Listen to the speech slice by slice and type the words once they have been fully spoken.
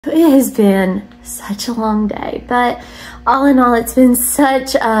It has been such a long day, but all in all, it's been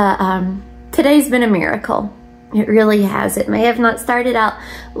such a, today's been a miracle. It really has. It may have not started out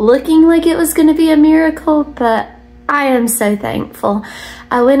looking like it was going to be a miracle, but I am so thankful.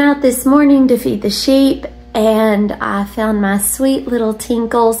 I went out this morning to feed the sheep, and I found my sweet little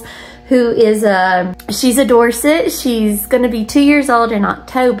Tinkles, who is she's a Dorset. She's going to be 2 years old in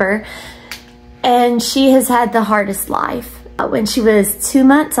October, and she has had the hardest life. When she was 2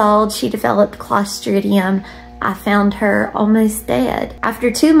 months old, she developed Clostridium. I found her almost dead. After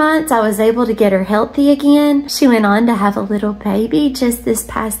 2 months, I was able to get her healthy again. She went on to have a little baby just this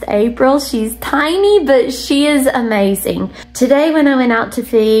past April. She's tiny, but she is amazing. Today, when I went out to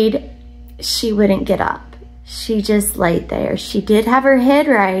feed, she wouldn't get up. She just laid there. She did have her head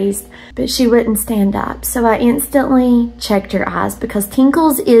raised, but she wouldn't stand up. So I instantly checked her eyes because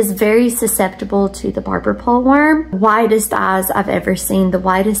Tinkles is very susceptible to the barber pole worm. Widest eyes I've ever seen, the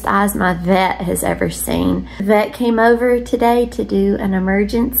widest eyes my vet has ever seen. The vet came over today to do an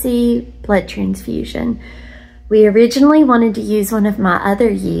emergency blood transfusion. We originally wanted to use one of my other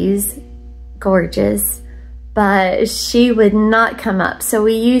ewes, Gorgeous, but she would not come up. So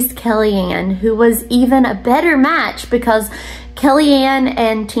we used Kellyanne, who was even a better match because Kellyanne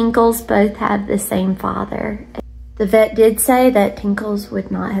and Tinkles both have the same father. The vet did say that Tinkles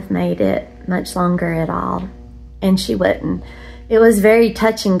would not have made it much longer at all, and she wouldn't. It was very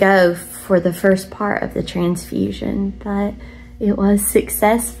touch and go for the first part of the transfusion, but it was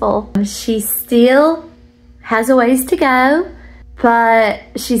successful. She still has a ways to go, but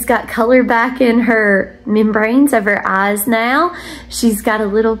she's got color back in her membranes of her eyes now. She's got a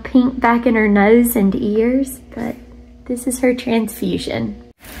little pink back in her nose and ears, but this is her transfusion.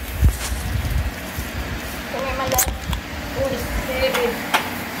 Come here, my love. Oh, baby.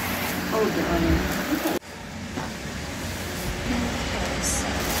 Oh, darling. Okay, so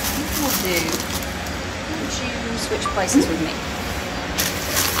what we'll do, why don't you switch places with me?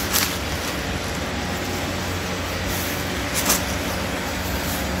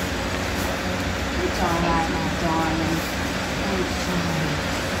 All right, my darling.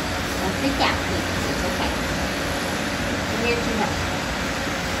 Don't freak out, please. It's okay. I'm here to help.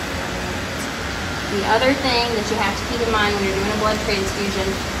 The other thing that you have to keep in mind when you're doing a blood transfusion,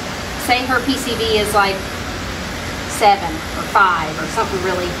 say her PCV is like 7 or 5 or something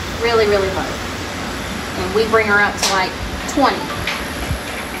really, really, really low, and we bring her up to like 20.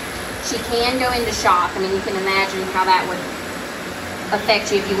 She can go into shock. I mean, you can imagine how that would affect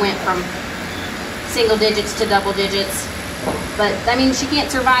you if you went from single digits to double digits, but I mean, she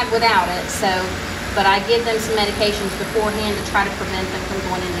can't survive without it. So, but I give them some medications beforehand to try to prevent them from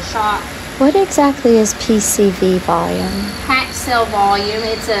going into shock. What exactly is PCV volume? Packed cell volume.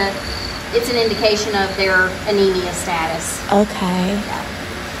 It's an indication of their anemia status. Okay. Yeah.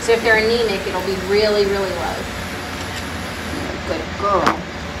 So if they're anemic, it'll be really, really low. Good girl.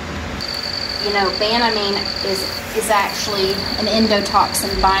 You know, Banamine is actually an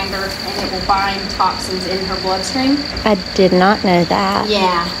endotoxin binder, and it will bind toxins in her bloodstream. I did not know that.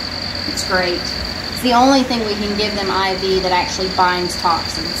 Yeah, it's great. It's the only thing we can give them IV that actually binds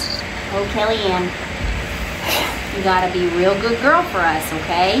toxins. Oh, Kellyanne, you gotta be a real good girl for us,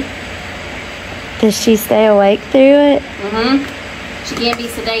 okay? Does she stay awake through it? Mm-hmm. She can't be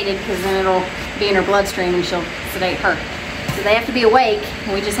sedated because then it'll be in her bloodstream and she'll sedate her. So they have to be awake,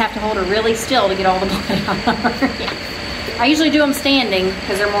 and we just have to hold her really still to get all the blood out of her. I usually do them standing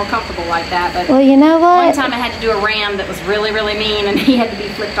because they're more comfortable like that. But well, you know what? One time I had to do a ram that was really, really mean, and he had to be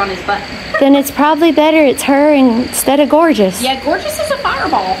flipped on his butt. Then it's probably better it's her instead of Gorgeous. Yeah, Gorgeous is a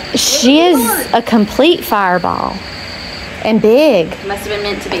fireball. She is a complete fireball. And big. Must have been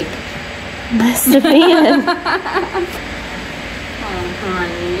meant to be. Must have been. Oh,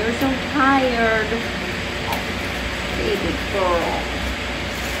 honey, you're so tired. Baby girl.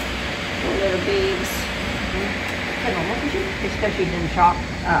 Poor little babes. Hang on, look at you. It's because she's in shock.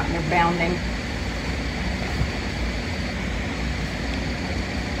 They're bounding.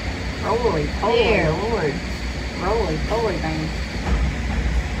 Roly poly, dear Lord. Roly poly, baby.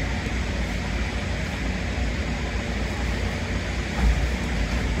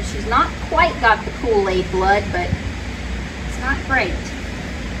 She's not quite got the Kool-Aid blood, but it's not great.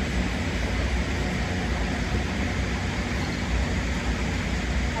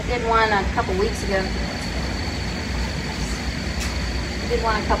 I did one a couple weeks ago. I did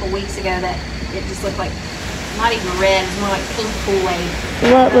one a couple weeks ago that it just looked like, not even red, it was more like pink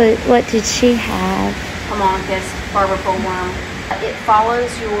Kool-Aid. What did she have? Homunculus, barber pole worm. It follows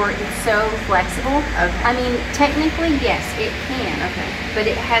it's so flexible. Okay. I mean, technically, yes, it can. Okay. But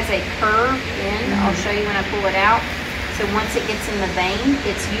it has a curve in. I'll show you when I pull it out. So once it gets in the vein,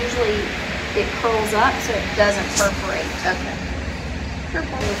 it curls up so it doesn't perforate. Okay.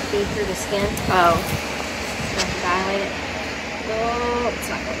 Feed through the skin. Oh. Dilate it. Oh, it's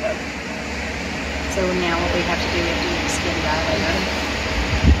not going to go. So now what we have to do is do the skin dilator.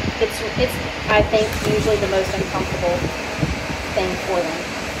 It's I think usually the most uncomfortable thing for them.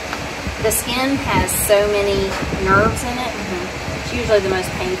 The skin has so many nerves in it. It's usually the most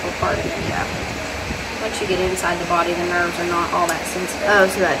painful part of it. Yeah. Once you get inside the body, the nerves are not all that sensitive. Oh,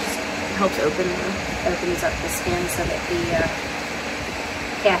 so that just helps Opens up the skin so that the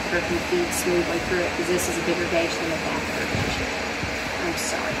catheter can feed smoothly through it, because this is a bigger gauge than the catheter gauge. I'm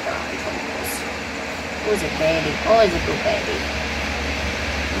sorry, darling Tinkles. Oh, it's a baby. Oh, it's a good baby.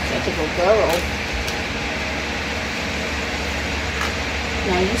 Such a good girl.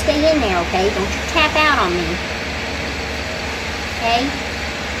 Now you stay in there, okay? Don't you tap out on me. Okay?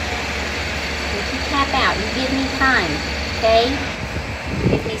 Don't you tap out. You give me time, okay?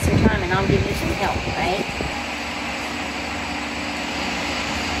 Give me some time and I'll give you some help, right?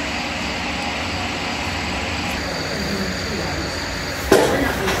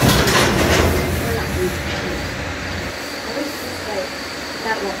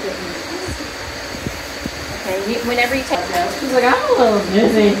 That won't fit me. Okay, whenever you take it. She's like, I'm a little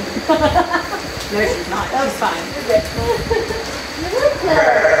dizzy. No, she's not. She's fine.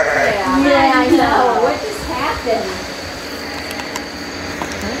 Yeah, I know. What just happened?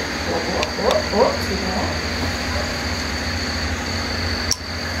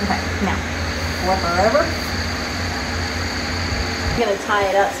 Okay, now flip her over. I'm gonna tie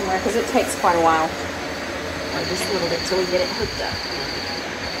it up somewhere because it takes quite a while. Or just a little bit till we get it hooked up.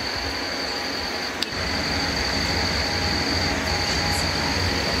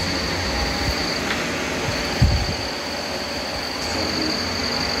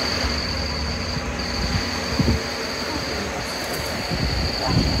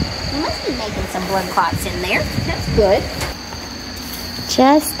 You must be making some blood clots in there. That's good.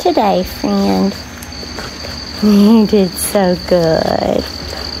 Just today, friend. You did so good.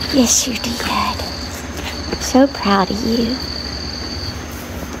 Yes, you did. So proud of you.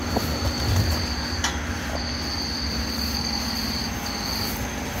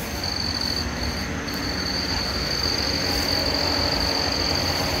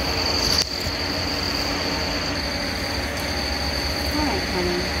 All right,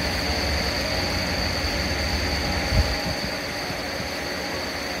 honey.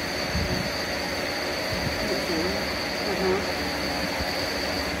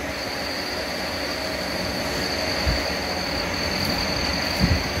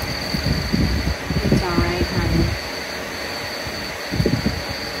 It's all right, honey.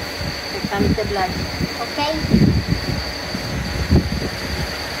 Here comes the blood. Okay?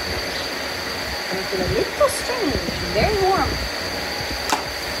 Make it a little strange. Very warm.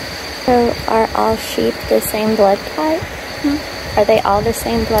 So are all sheep the same blood type? Are they all the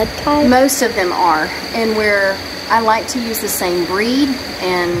same blood type? Most of them are, and I like to use the same breed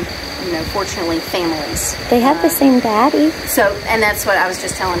and, fortunately, families. They have the same daddy. So, and that's what I was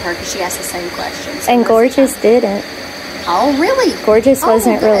just telling her, because she asked the same questions. And Gorgeous didn't. Oh, really? Gorgeous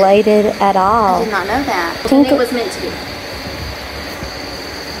wasn't good. related at all. I did not know that. Tinkle- It was meant to be.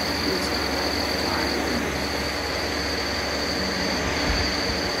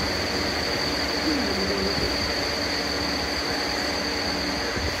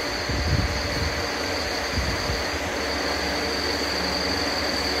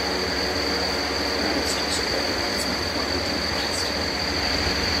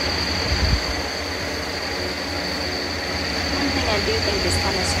 I do think is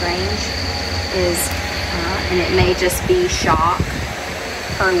kind of strange is, and it may just be shock,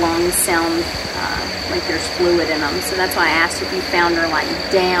 her lungs sound like there's fluid in them. So that's why I asked if you found her like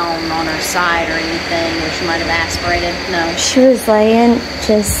down on her side or anything where she might have aspirated. No. She was laying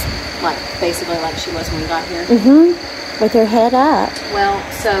just... Like, basically like she was when we got here. With her head up. Well,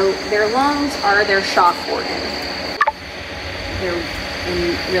 so their lungs are their shock organ. They're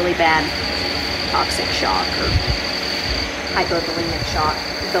in really bad toxic shock or hypovolemic shock.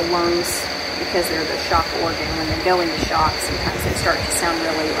 The lungs, because they're the shock organ, when they go into shock, sometimes they start to sound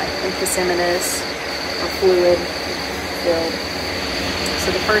really like emphysematous or fluid filled.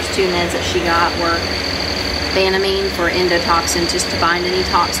 So the first two meds that she got were Banamine for endotoxin, just to bind any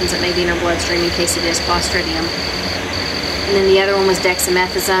toxins that may be in her bloodstream in case it is Clostridium. And then the other one was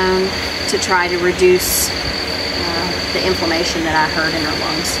dexamethasone to try to reduce the inflammation that I heard in her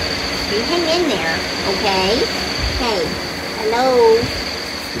lungs. You hang in there, okay? Hey, hello.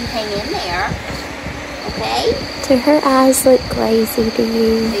 You hang in there, okay? Do her eyes look glazy to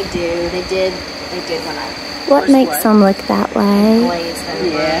you? They do. They did when I What makes them look that way? Glazed over.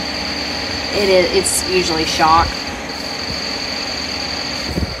 Yeah. It's usually shock.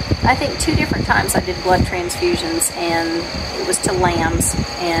 I think 2 different times I did blood transfusions, and it was to lambs,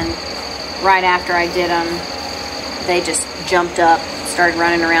 and right after I did them, they just jumped up, started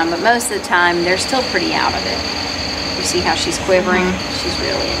running around, but most of the time they're still pretty out of it. You see how she's quivering? She's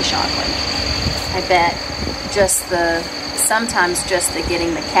really in shock. Like, I bet sometimes just the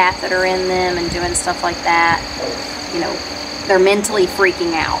getting the catheter in them and doing stuff like that, you know, they're mentally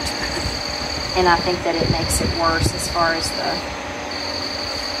freaking out. And I think that it makes it worse as far as the,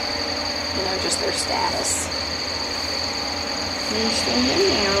 you know, just their status. You stay in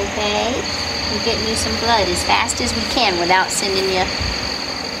there, okay? We're getting you some blood as fast as we can without sending you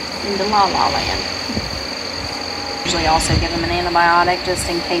into la-la land. Usually also give them an antibiotic just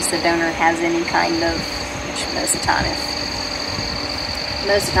in case the donor has any kind of, which most of the time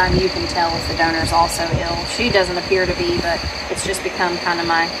you can tell if the donor's also ill. She doesn't appear to be, but it's just become kind of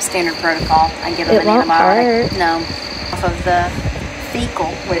my standard protocol. I give them an antibiotic. Hurt. No. Off of the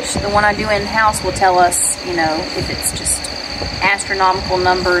fecal, which the one I do in-house will tell us, you know, if it's just astronomical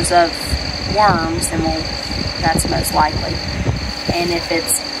numbers of worms, then that's most likely. And if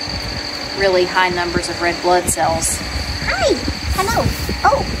it's really high numbers of red blood cells. Hi! Hello!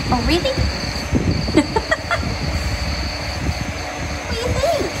 Oh really? What do you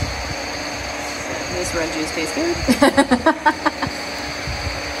think? This red juice tastes good.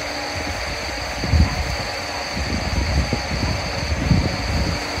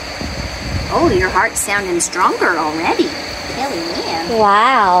 Oh, your heart's sounding stronger already. Kellyanne.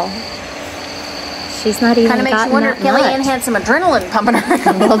 Wow. She's not even kind of makes you wonder if Kellyanne had some adrenaline pumping her.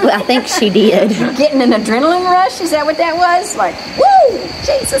 Well, I think she did. Getting an adrenaline rush? Is that what that was? Like, woo!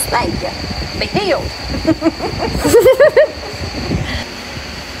 Jesus, thank you. Be healed.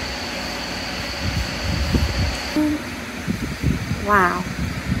 Wow.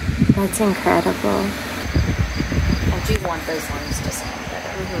 That's incredible. I do want those lungs to sound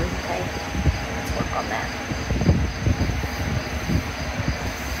better. Okay. Let's work on that.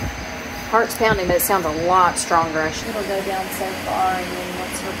 Heart's pounding, but it sounds a lot stronger. It'll go down so far, and then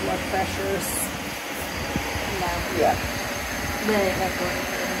once her blood pressure's, no. Yeah. But that's what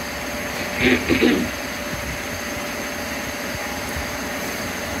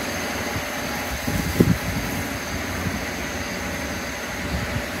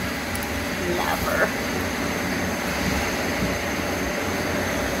Never.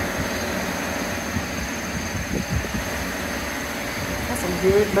 That's some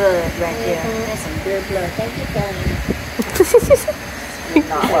good blood right there. That's some good blood. Thank you, Kelly.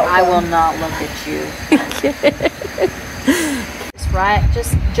 I will not look at you.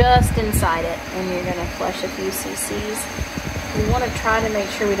 Just inside it, and you're gonna flush a few cc's. We want to try to make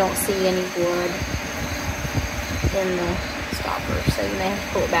sure we don't see any blood in the stopper, so you may have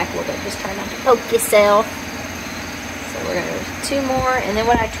to pull it back a little bit. Just try not to poke yourself. So we're gonna do 2 more, and then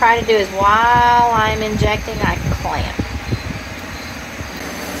what I try to do is while I'm injecting, I clamp.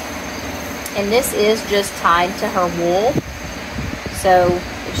 And this is just tied to her wool, so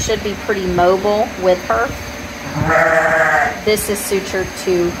it should be pretty mobile with her. This is sutured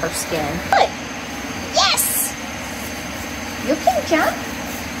to her skin. Good. Yes! You can jump.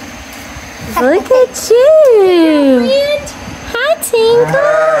 Look at you! Hi,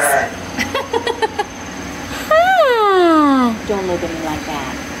 Tinkles! Hi! Don't look at me like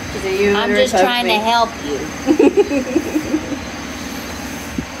that. I'm just trying to help you.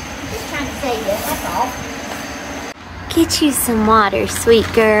 Just trying to save you, that's all. Get you some water,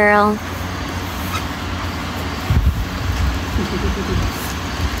 sweet girl.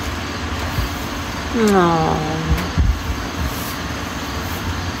 Aww.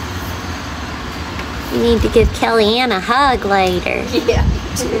 You need to give Kellyanne a hug later. Yeah, me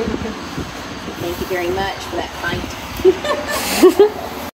too. Thank you very much for that fight.